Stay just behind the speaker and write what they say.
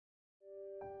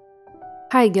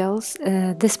Hi girls,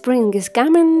 the spring is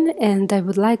coming and I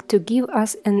would like to give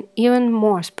us an even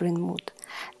more spring mood.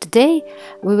 Today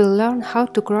we will learn how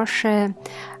to crochet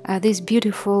these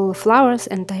beautiful flowers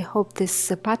and I hope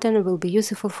this pattern will be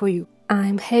useful for you.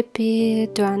 I'm happy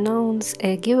to announce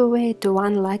a giveaway to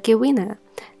one lucky winner.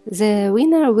 The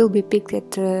winner will be picked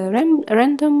at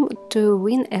random to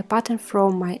win a pattern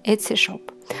from my Etsy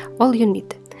shop. All you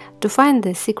need to find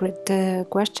the secret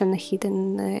question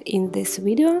hidden in this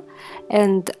video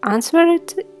and answer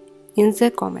it in the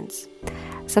comments.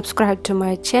 Subscribe to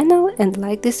my channel and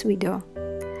like this video.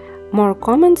 More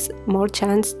comments, more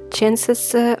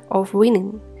chances of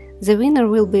winning. The winner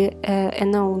will be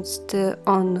announced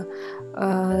on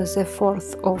the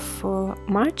 4th of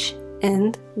March,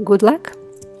 and good luck!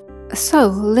 So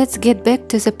let's get back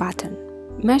to the pattern.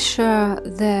 Measure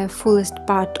the fullest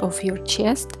part of your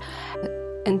chest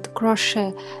and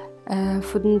crochet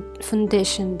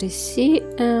foundation DC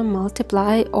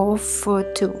multiply of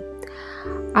 2.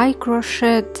 I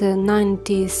crocheted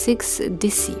 96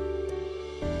 DC.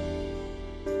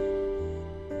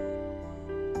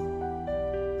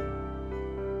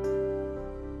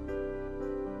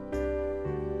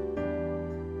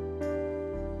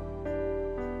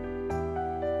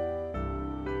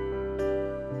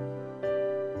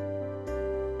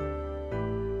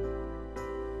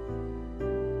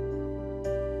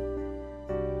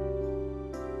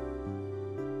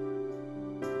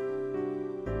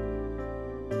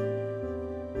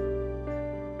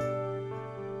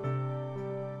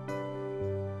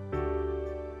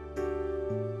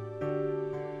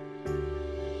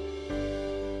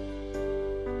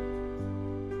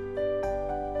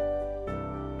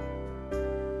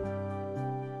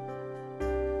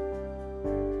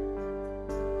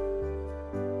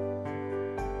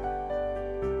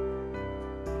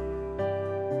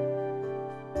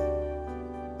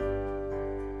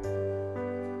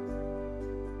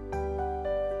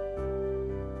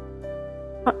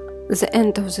 The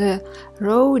end of the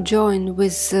row join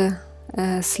with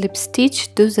slip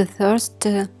stitch to the first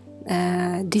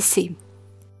DC.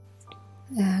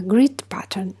 Grid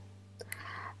pattern.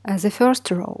 The first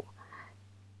row,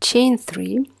 chain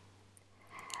 3,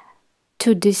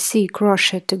 2 DC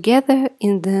crochet together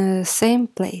in the same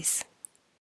place.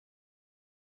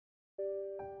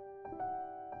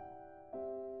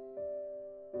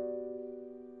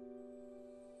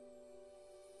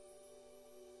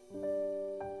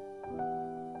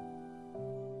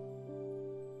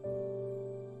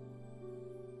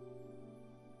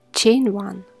 Chain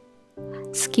 1,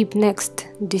 skip next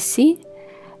DC,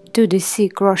 2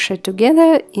 DC crochet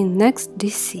together in next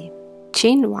DC,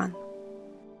 chain 1.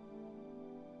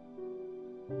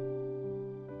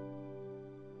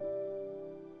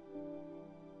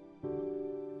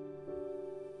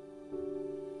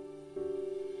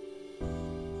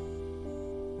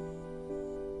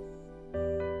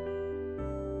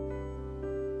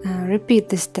 Repeat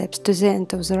the steps to the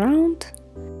end of the round.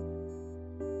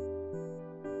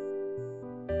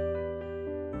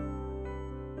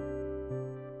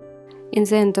 In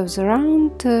the end of the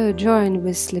round, join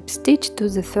with slip stitch to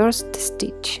the first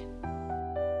stitch.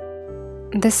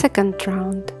 The second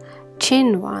round,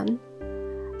 chain 1,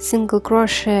 single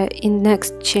crochet in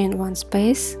next chain 1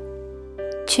 space,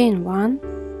 chain 1,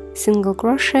 single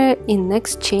crochet in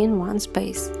next chain 1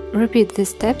 space. Repeat the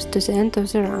steps to the end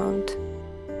of the round.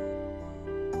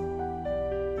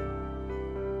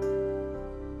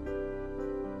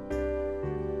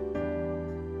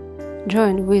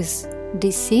 Join with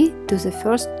DC to the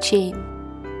first chain.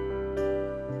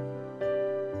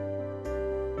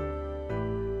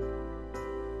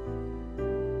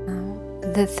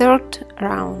 The third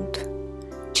round,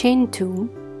 chain 2,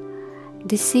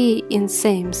 DC in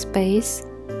same space,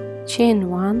 chain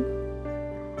 1,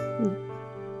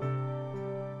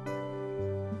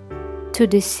 2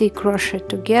 DC crochet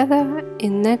together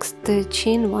in next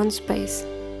chain 1 space,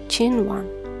 chain 1.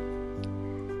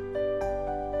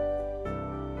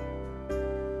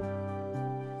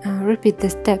 Repeat the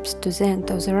steps to the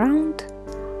end of the round.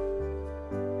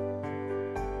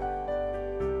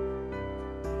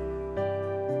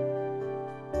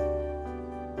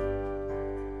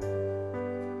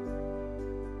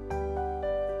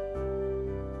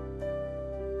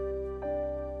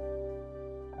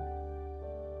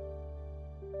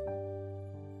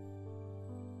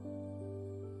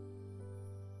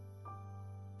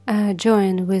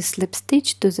 Join with slip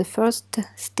stitch to the first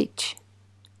stitch.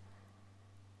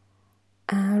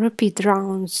 Repeat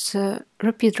rounds 2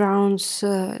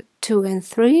 and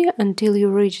 3 until you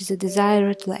reach the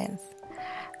desired length.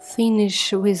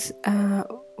 Finish with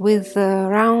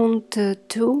round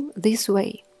 2 this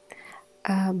way.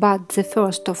 but the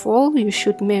first of all you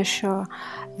should measure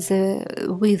the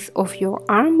width of your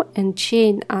arm and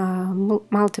chain a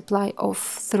multiply of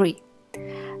 3.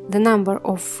 The number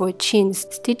of chain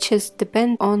stitches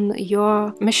depend on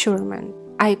your measurement.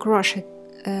 I crochet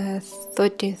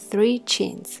 33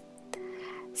 chains.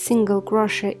 Single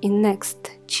crochet in next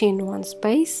chain 1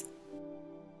 space,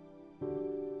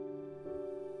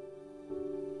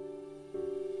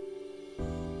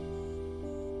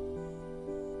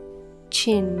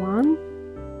 chain 1,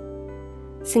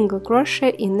 single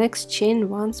crochet in next chain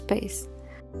 1 space.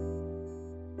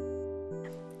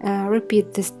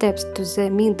 Repeat the steps to the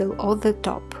middle of the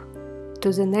top,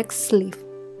 to the next sleeve.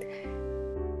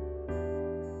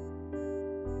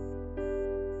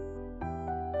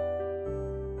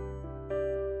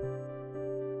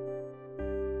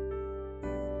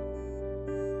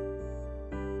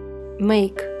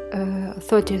 Make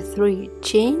 33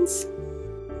 chains.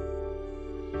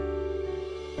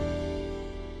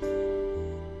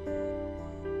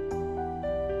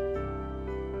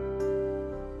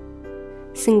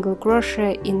 Single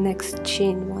crochet in next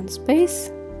chain 1 space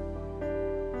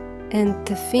and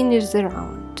finish the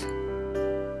round.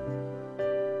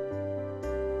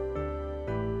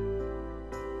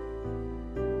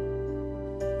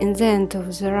 In the end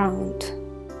of the round,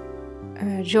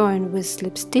 join with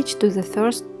slip stitch to the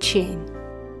first chain.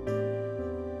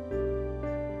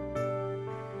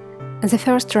 The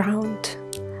first round,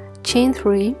 chain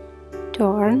 3,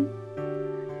 turn,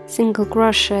 single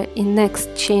crochet in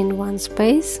next chain 1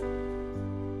 space,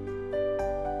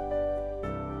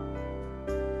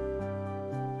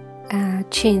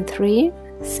 chain 3,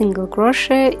 single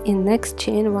crochet in next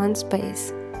chain 1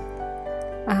 space.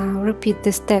 Repeat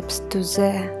the steps to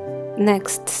the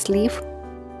next sleeve.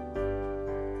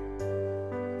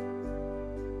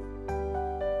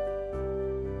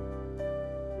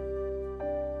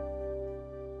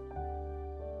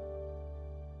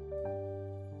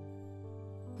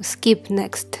 Skip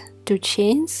next 2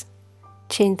 chains,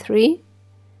 chain 3,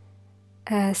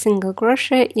 single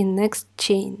crochet in next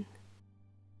chain.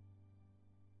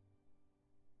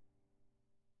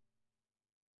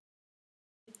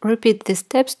 Repeat the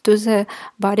steps to the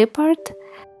body part.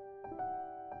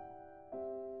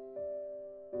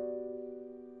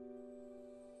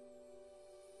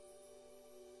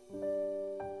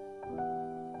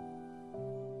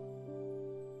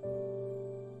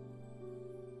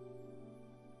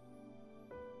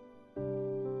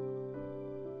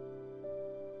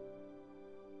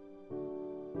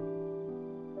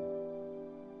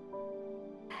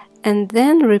 And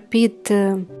then repeat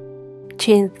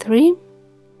chain 3,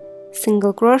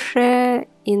 single crochet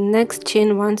in next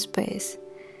chain 1 space,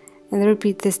 and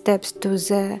repeat the steps to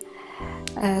the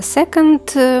second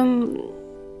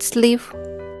sleeve.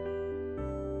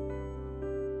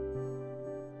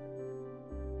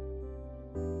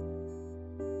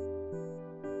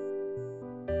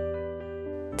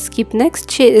 Skip next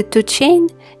to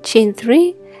chain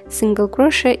 3, single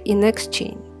crochet in next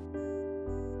chain.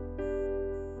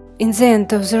 In the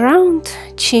end of the round,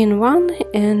 chain 1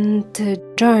 and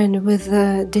join with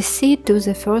DC to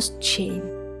the first chain.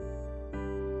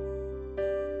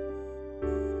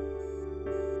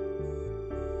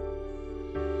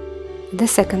 The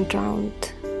second round,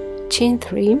 chain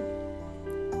 3,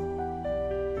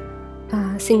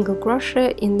 single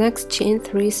crochet in next chain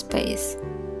 3 space.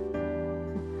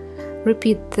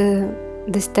 Repeat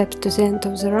the steps to the end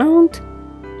of the round.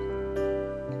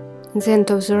 In the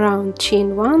end of the round,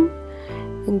 chain 1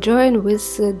 and join with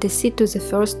DC to the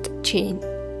first chain.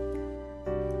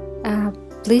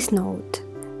 Please note,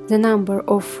 the number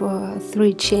of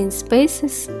 3 chain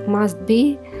spaces must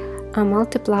be a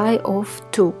multiply of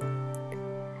 2.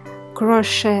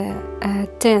 Crochet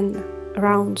 10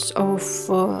 rounds of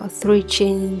 3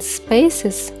 chain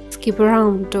spaces, skip a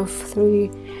round of 3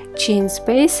 chain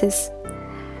spaces,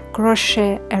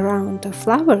 crochet a round of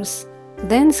flowers,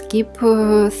 then skip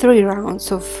 3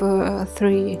 rounds of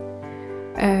 3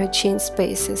 chain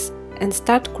spaces and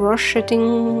start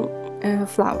crocheting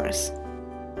flowers.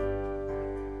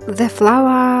 The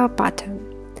flower pattern: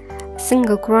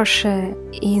 single crochet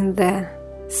in the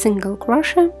single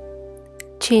crochet,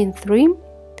 chain 3,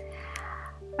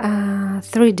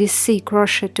 3 DC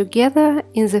crochet together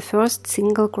in the first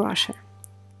single crochet.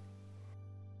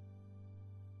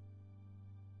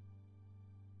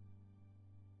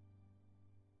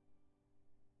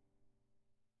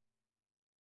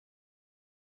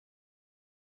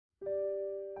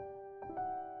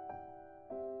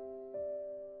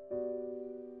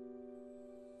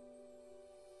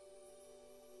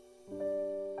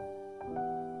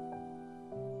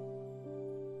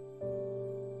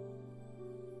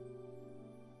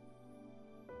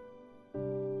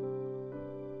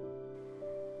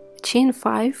 chain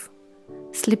 5,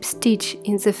 slip stitch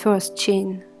in the first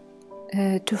chain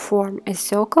to form a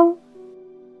circle,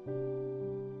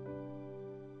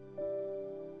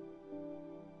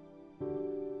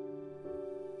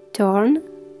 turn,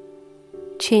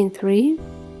 chain 3,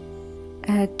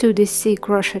 2DC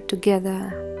crochet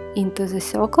together into the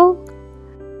circle,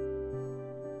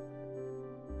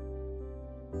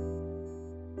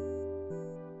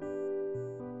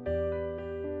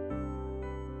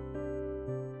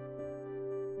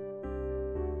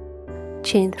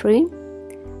 chain 3,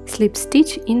 slip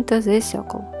stitch into the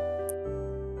circle.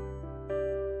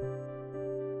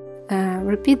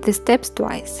 Repeat the steps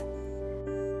twice.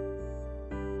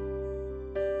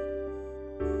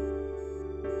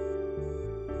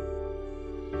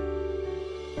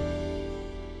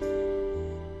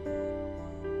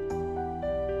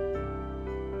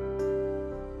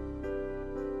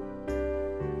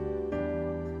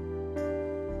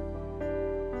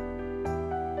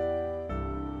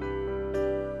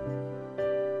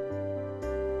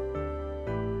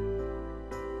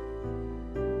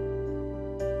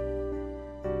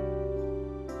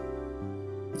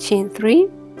 Chain 3,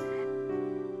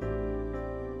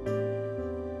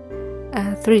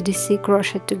 3DC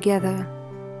crochet together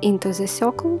into the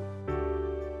circle,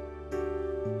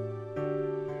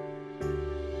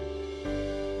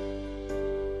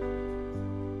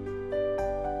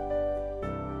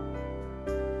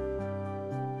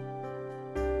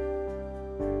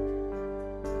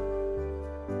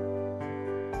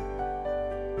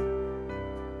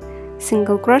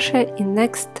 single crochet in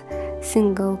next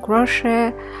single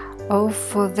crochet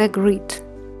of the grid.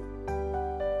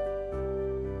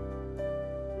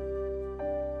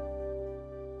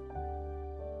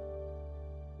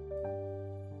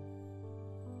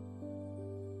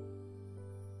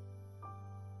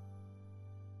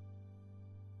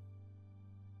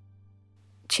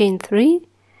 Chain 3,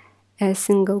 a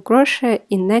single crochet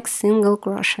in next single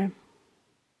crochet.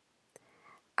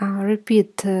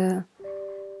 Repeat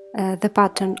the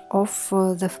pattern of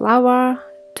the flower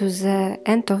to the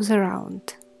end of the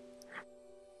round.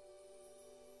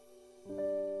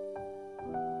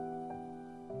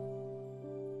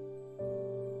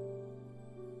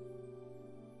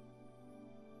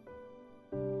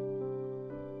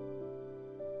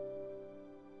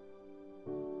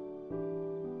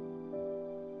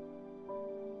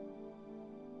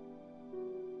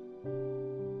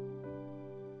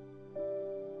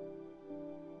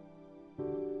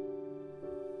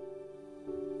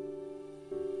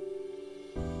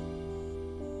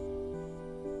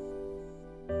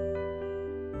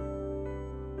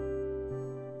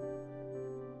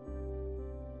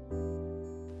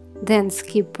 Then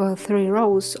skip 3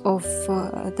 rows of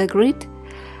the grid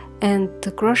and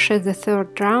crochet the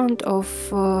third round of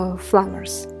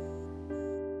flowers.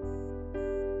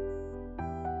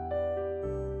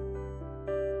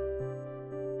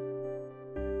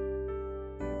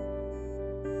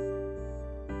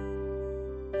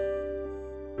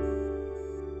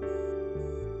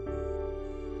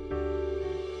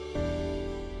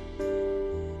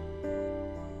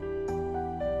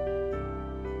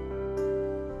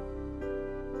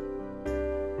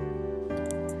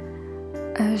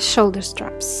 Shoulder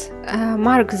straps.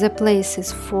 Mark the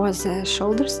places for the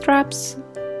shoulder straps.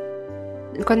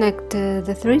 Connect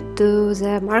the thread to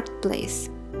the marked place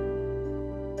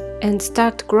and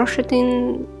start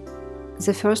crocheting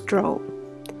the first row.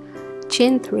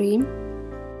 Chain 3,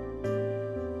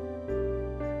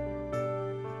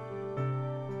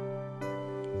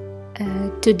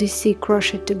 to DC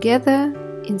crochet together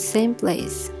in same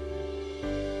place.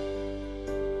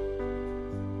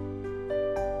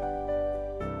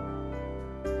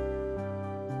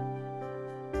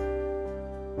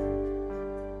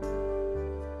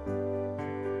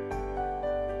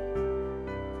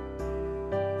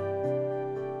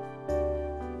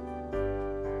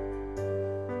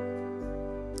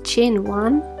 Chain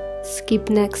 1, skip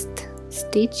next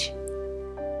stitch,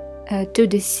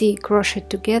 2DC crochet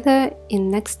together in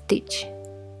next stitch.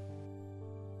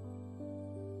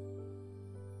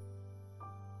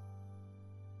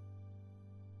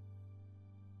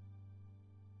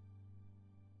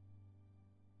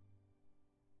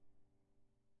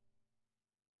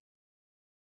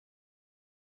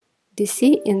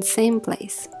 DC in same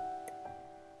place.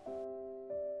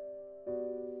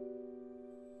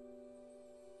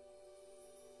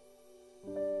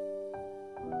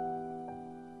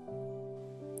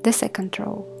 The second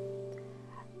row.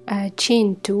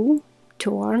 Chain 2,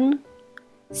 turn,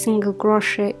 single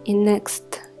crochet in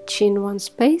next chain 1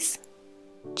 space,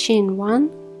 chain 1,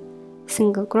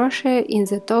 single crochet in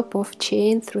the top of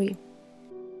chain 3.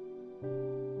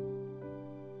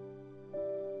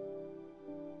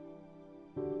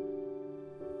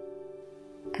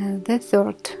 the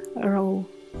third row,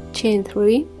 chain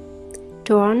 3,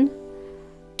 turn,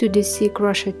 2DC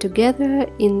crochet together,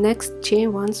 in next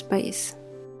chain 1 space.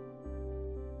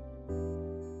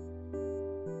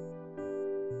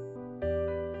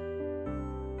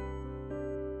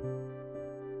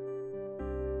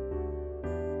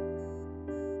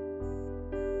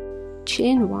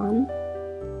 Chain 1,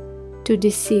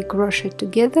 2DC crochet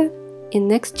together, in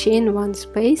next chain 1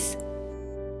 space,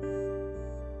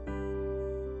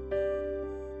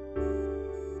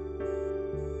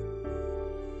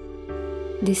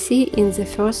 DC in the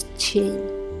first chain.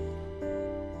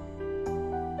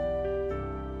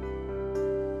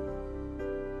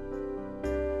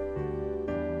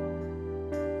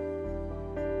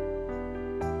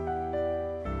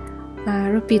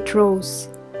 Repeat rows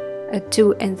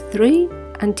 2 and 3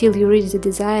 until you reach the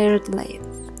desired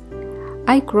length.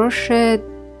 I crochet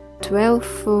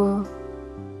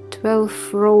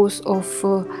 12 rows of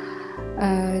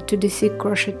 2DC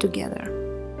crochet together.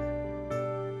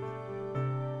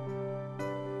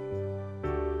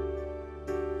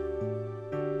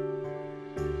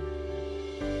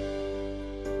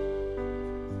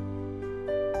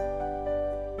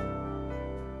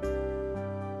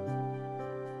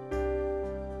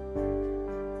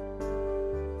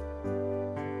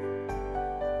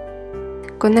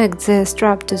 Connect the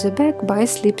strap to the back by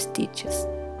slip stitches.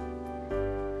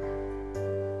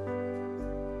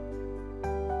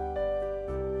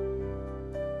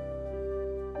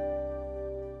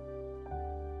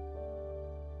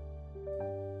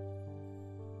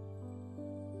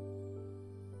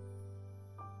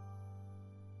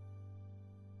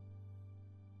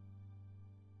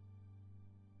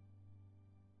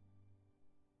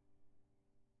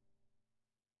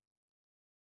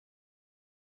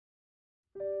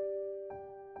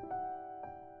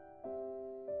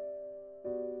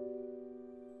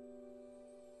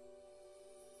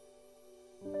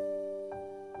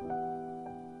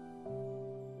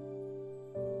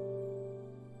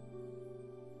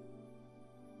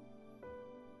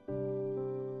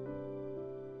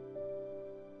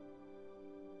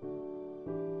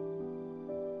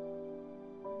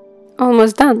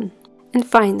 Almost done! And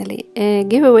finally, a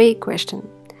giveaway question.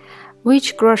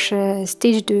 Which crochet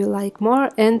stitch do you like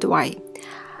more and why?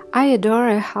 I adore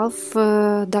a half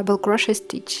double crochet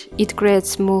stitch. It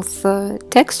creates smooth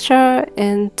texture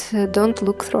and don't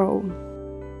look through.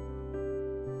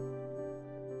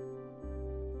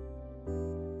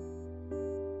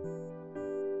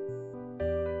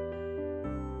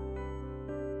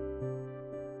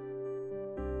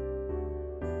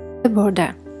 The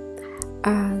border.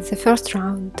 The first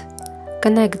round.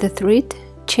 Connect the thread,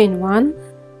 chain 1,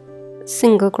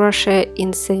 single crochet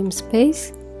in same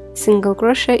space, single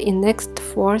crochet in next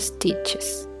 4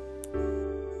 stitches.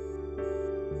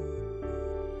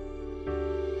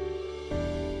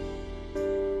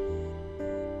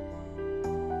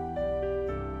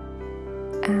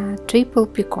 Triple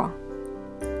picot.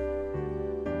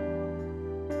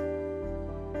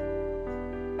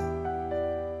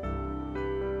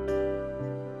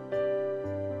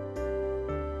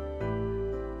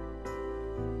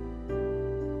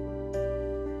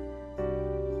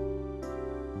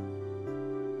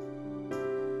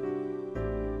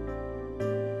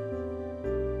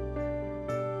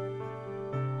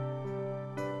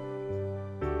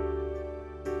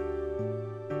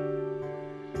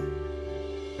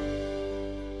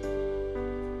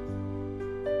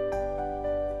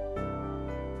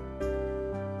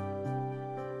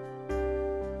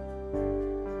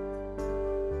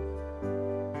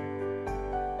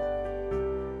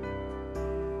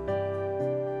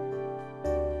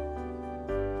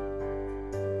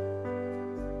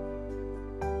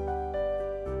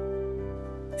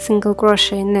 Single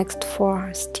crochet next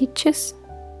 4 stitches,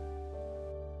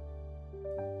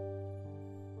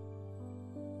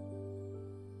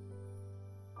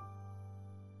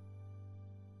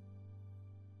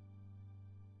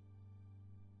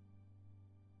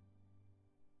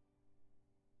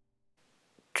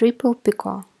 triple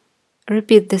picot.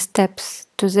 Repeat the steps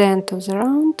to the end of the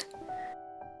round.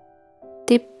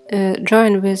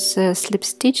 Join with slip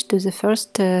stitch to the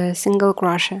first single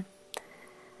crochet.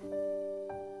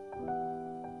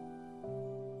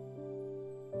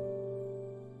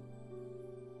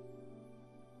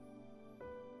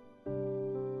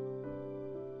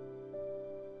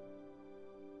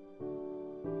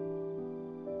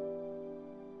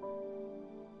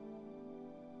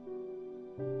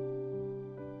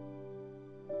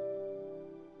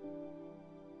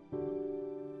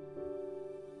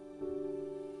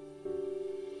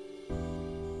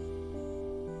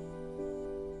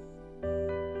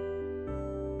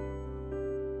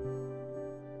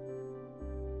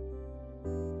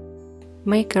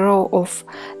 make a row of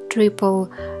triple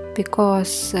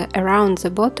picots around the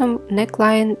bottom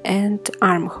neckline and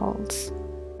armholes.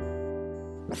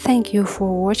 Thank you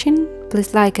for watching.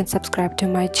 Please like and subscribe to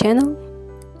my channel,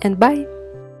 and bye!